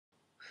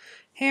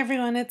Hey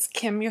everyone, it's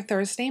Kim, your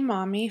Thursday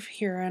mommy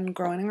here on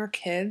Growing Our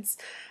Kids.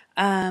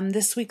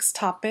 This week's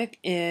topic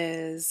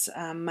is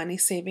money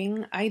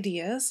saving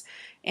ideas,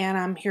 and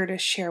I'm here to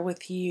share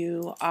with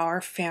you our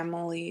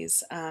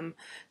family's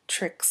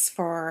tricks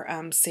for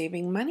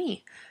saving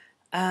money.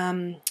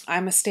 I'm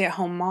a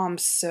stay-at-home mom,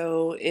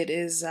 so it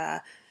is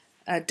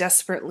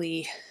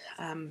desperately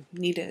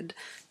needed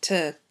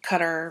to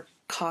cut our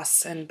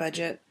costs and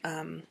budget,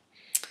 more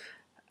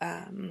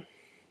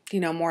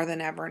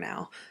than ever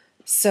now.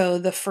 So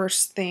the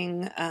first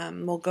thing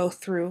we'll go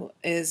through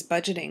is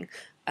budgeting.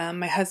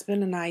 My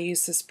husband and I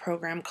use this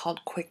program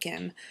called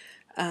Quicken,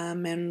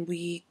 and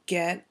we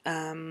get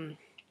or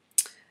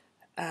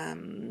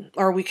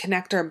we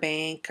connect our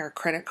bank, our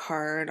credit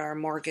card, our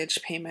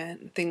mortgage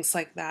payment, things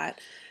like that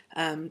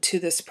to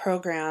this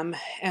program,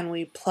 and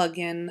we plug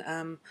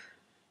in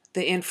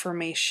the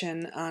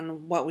information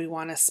on what we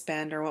want to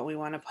spend or what we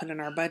want to put in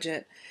our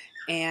budget,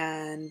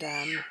 and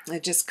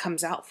it just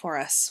comes out for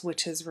us,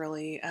 which is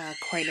really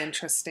quite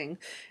interesting.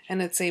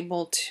 And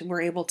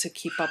we're able to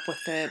keep up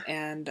with it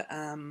and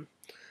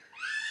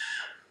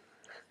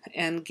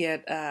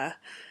get live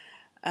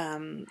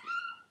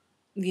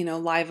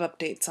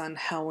updates on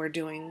how we're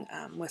doing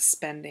with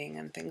spending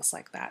and things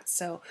like that.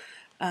 So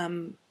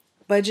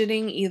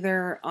budgeting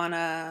either on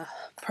a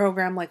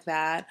program like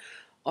that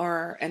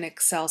or an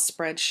Excel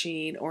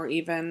spreadsheet, or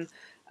even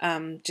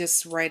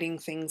just writing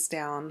things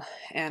down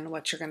and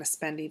what you're going to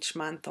spend each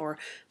month, or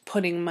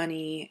putting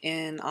money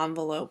in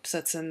envelopes.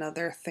 That's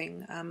another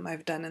thing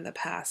I've done in the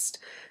past.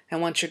 And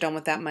once you're done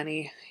with that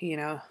money,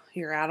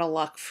 you're out of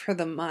luck for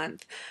the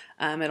month.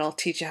 It'll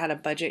teach you how to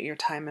budget your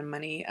time and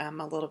money a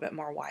little bit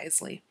more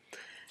wisely.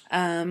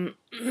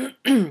 Another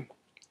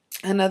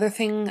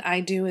thing I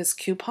do is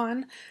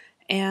coupon.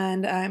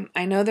 And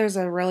I know there's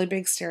a really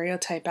big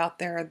stereotype out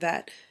there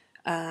that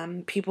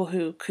people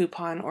who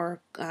coupon,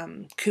 or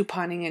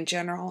couponing in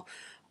general,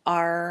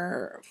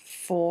 are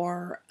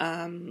for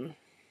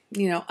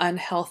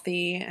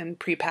unhealthy and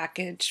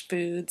prepackaged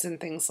foods and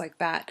things like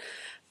that.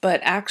 But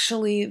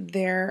actually,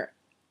 there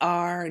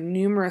are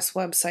numerous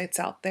websites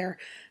out there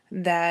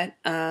that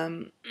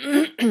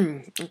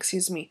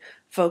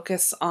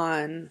focus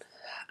on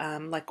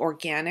like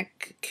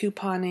organic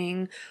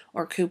couponing,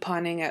 or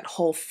couponing at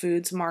Whole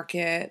Foods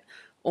Market,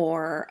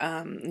 or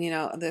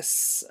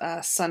this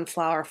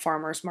sunflower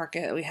farmers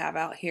market that we have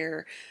out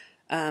here,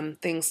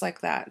 things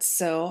like that.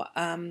 So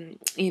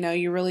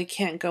you really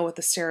can't go with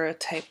the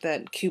stereotype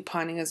that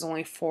couponing is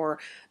only for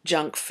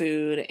junk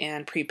food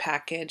and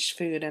prepackaged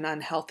food and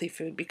unhealthy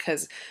food,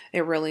 because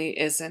it really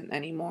isn't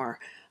anymore.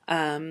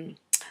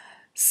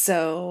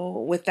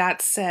 So with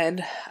that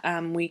said,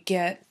 we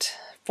get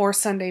 4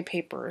 Sunday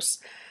papers,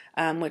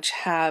 which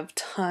have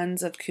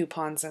tons of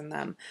coupons in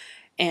them.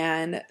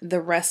 And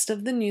the rest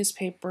of the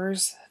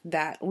newspapers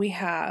that we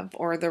have,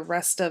 or the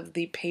rest of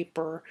the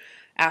paper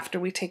after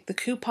we take the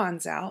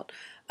coupons out,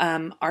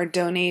 are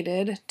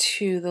donated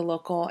to the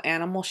local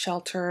animal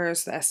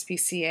shelters, the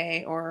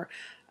SPCA, or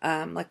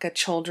like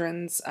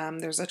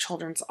there's a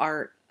children's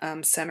art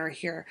center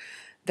here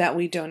that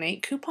we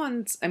donate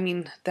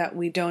that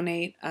we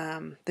donate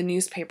the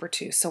newspaper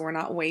to, so we're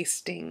not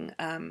wasting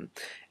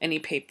any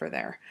paper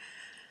there.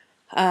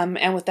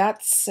 And with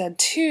that said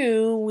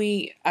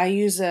too, I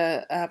use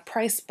a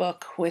price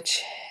book,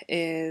 which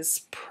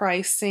is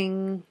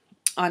pricing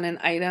on an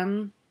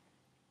item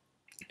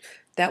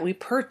that we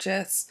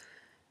purchase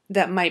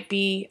that might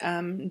be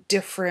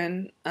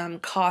different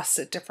costs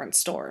at different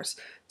stores.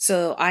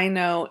 So I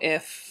know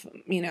if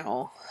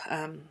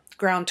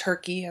ground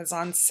turkey is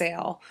on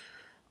sale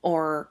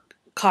or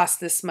cost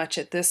this much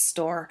at this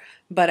store,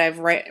 but I've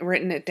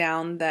written it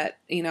down that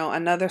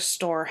another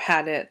store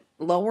had it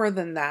lower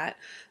than that,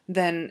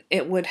 then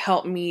it would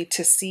help me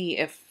to see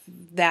if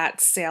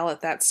that sale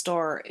at that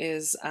store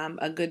is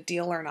a good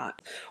deal or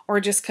not. Or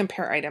just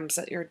compare items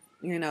at your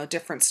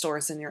different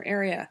stores in your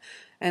area,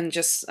 and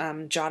just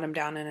jot them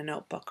down in a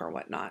notebook or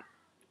whatnot.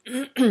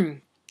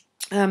 The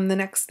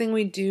next thing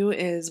we do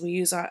is we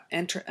use an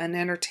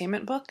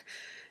entertainment book.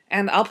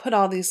 And I'll put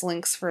all these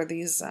links for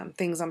these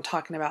things I'm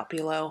talking about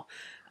below.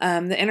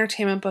 The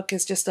entertainment book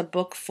is just a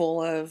book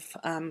full of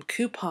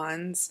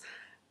coupons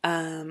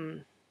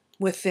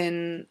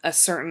within a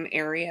certain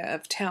area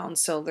of town.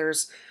 So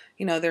there's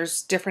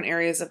different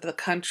areas of the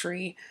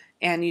country,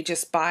 and you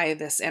just buy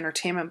this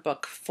entertainment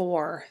book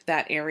for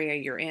that area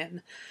you're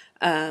in.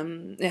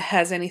 It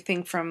has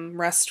anything from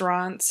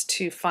restaurants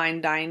to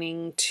fine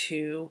dining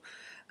to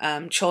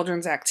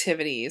children's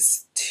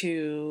activities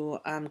to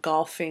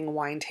golfing,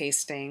 wine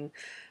tasting,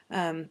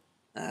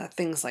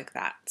 things like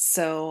that.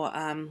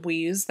 So we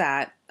use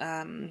that,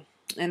 and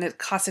it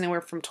costs anywhere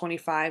from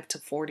 $25 to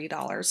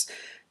 $40,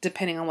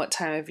 depending on what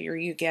time of year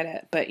you get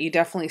it. But you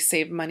definitely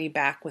save money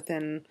back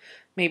within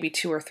maybe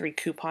 2 or 3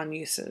 coupon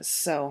uses.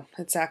 So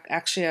it's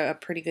actually a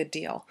pretty good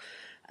deal.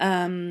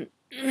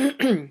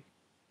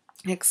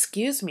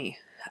 Excuse me.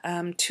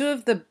 2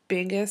 of the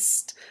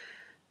biggest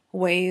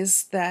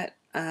ways that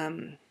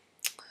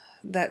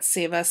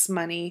save us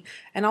money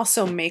and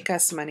also make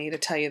us money, to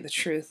tell you the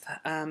truth,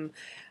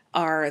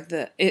 are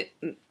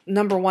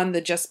number one,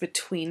 the Just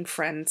Between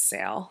Friends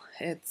sale.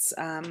 It's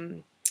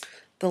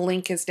the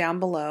link is down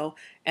below,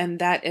 and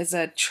that is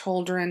a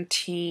children,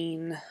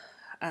 teen,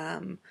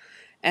 and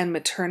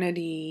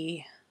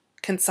maternity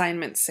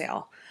consignment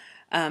sale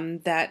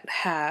that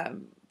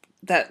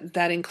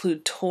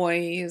include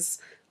toys,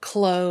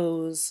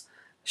 clothes,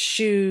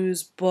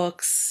 shoes,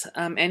 books,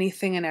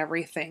 anything and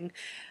everything.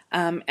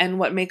 And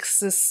what makes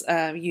this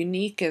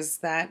unique is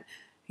that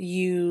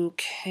you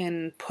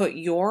can put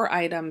your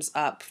items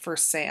up for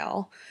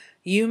sale.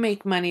 You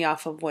make money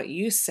off of what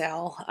you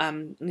sell,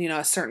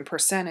 a certain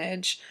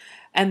percentage,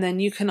 and then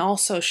you can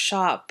also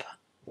shop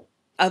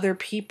other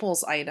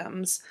people's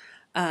items,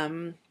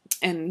 and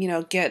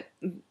get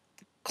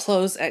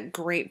clothes at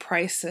great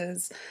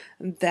prices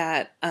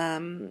that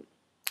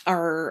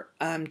are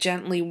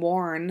gently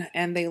worn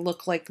and they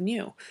look like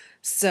new.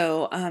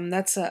 So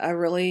that's a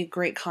really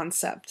great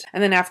concept.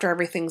 And then after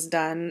everything's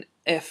done,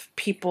 if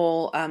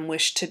people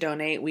wish to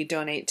donate, we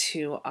donate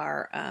to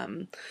our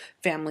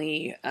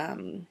family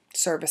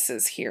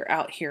services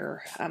out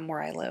here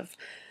where I live.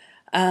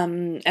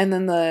 And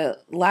then the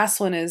last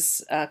one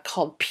is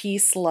called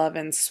Peace, Love,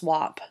 and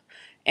Swap.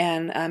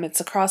 And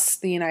it's across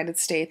the United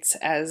States,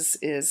 as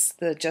is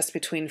the Just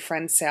Between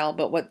Friends sale.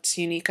 But what's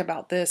unique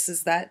about this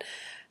is that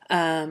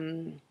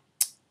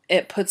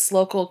it puts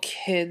local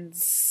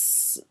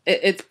kids,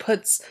 it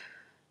puts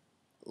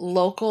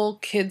local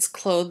kids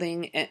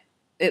clothing,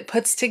 it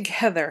puts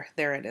together,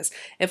 there it is,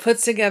 it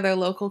puts together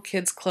local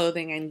kids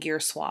clothing and gear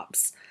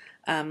swaps,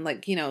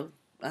 like,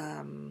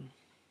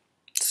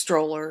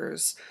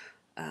 strollers,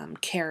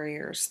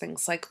 carriers,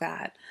 things like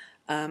that,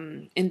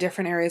 in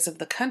different areas of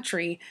the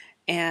country.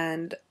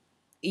 And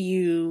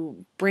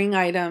you bring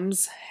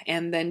items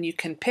and then you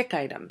can pick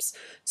items.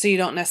 So you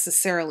don't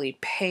necessarily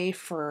pay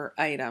for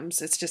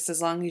items. It's just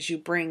as long as you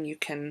bring, you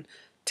can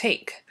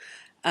take.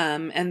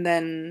 And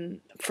then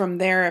from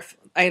there, if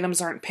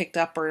items aren't picked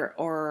up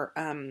or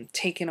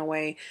taken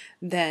away,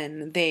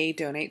 then they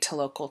donate to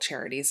local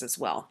charities as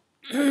well.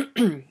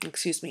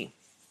 Excuse me.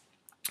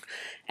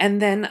 And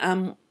then,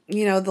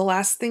 the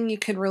last thing you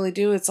could really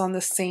do, it's on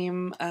the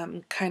same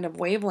kind of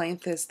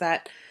wavelength, is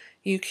that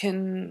you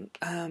can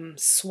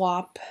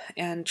swap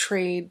and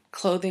trade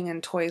clothing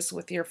and toys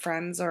with your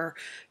friends or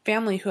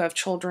family who have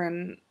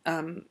children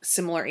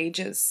similar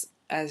ages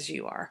as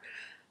yours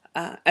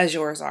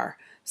are.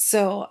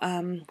 So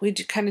we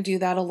kind of do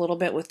that a little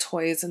bit with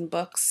toys and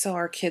books, so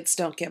our kids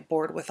don't get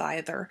bored with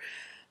either.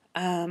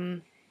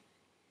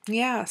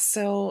 Yeah,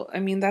 so I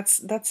mean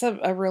that's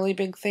a really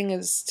big thing,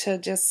 is to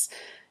just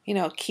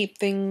keep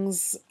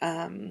things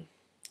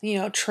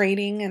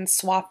trading and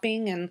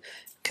swapping and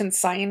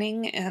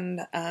consigning,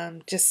 and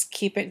just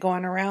keep it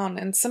going around.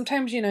 And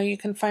sometimes you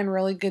can find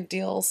really good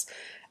deals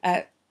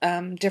at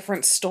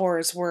different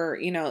stores where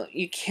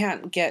you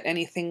can't get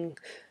anything,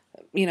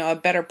 a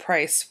better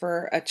price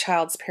for a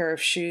child's pair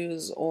of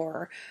shoes,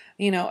 or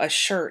a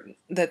shirt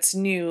that's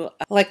new,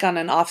 like on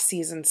an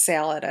off-season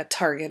sale at a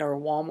Target or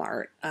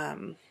Walmart.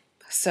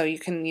 So you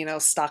can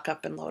stock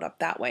up and load up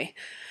that way.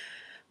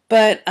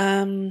 But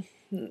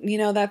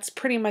that's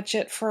pretty much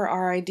it for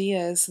our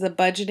ideas. The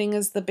budgeting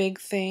is the big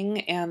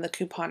thing, and the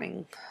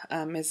couponing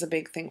is a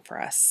big thing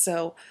for us.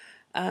 So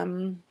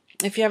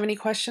if you have any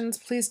questions,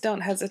 please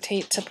don't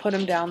hesitate to put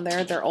them down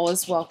there. They're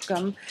always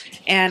welcome.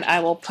 And I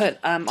will put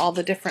all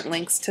the different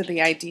links to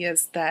the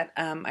ideas that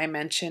I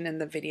mentioned in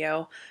the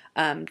video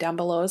down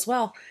below as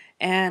well.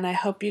 And I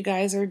hope you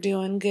guys are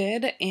doing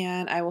good,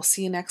 and I will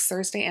see you next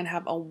Thursday, and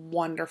have a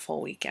wonderful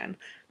weekend.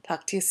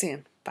 Talk to you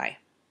soon. Bye.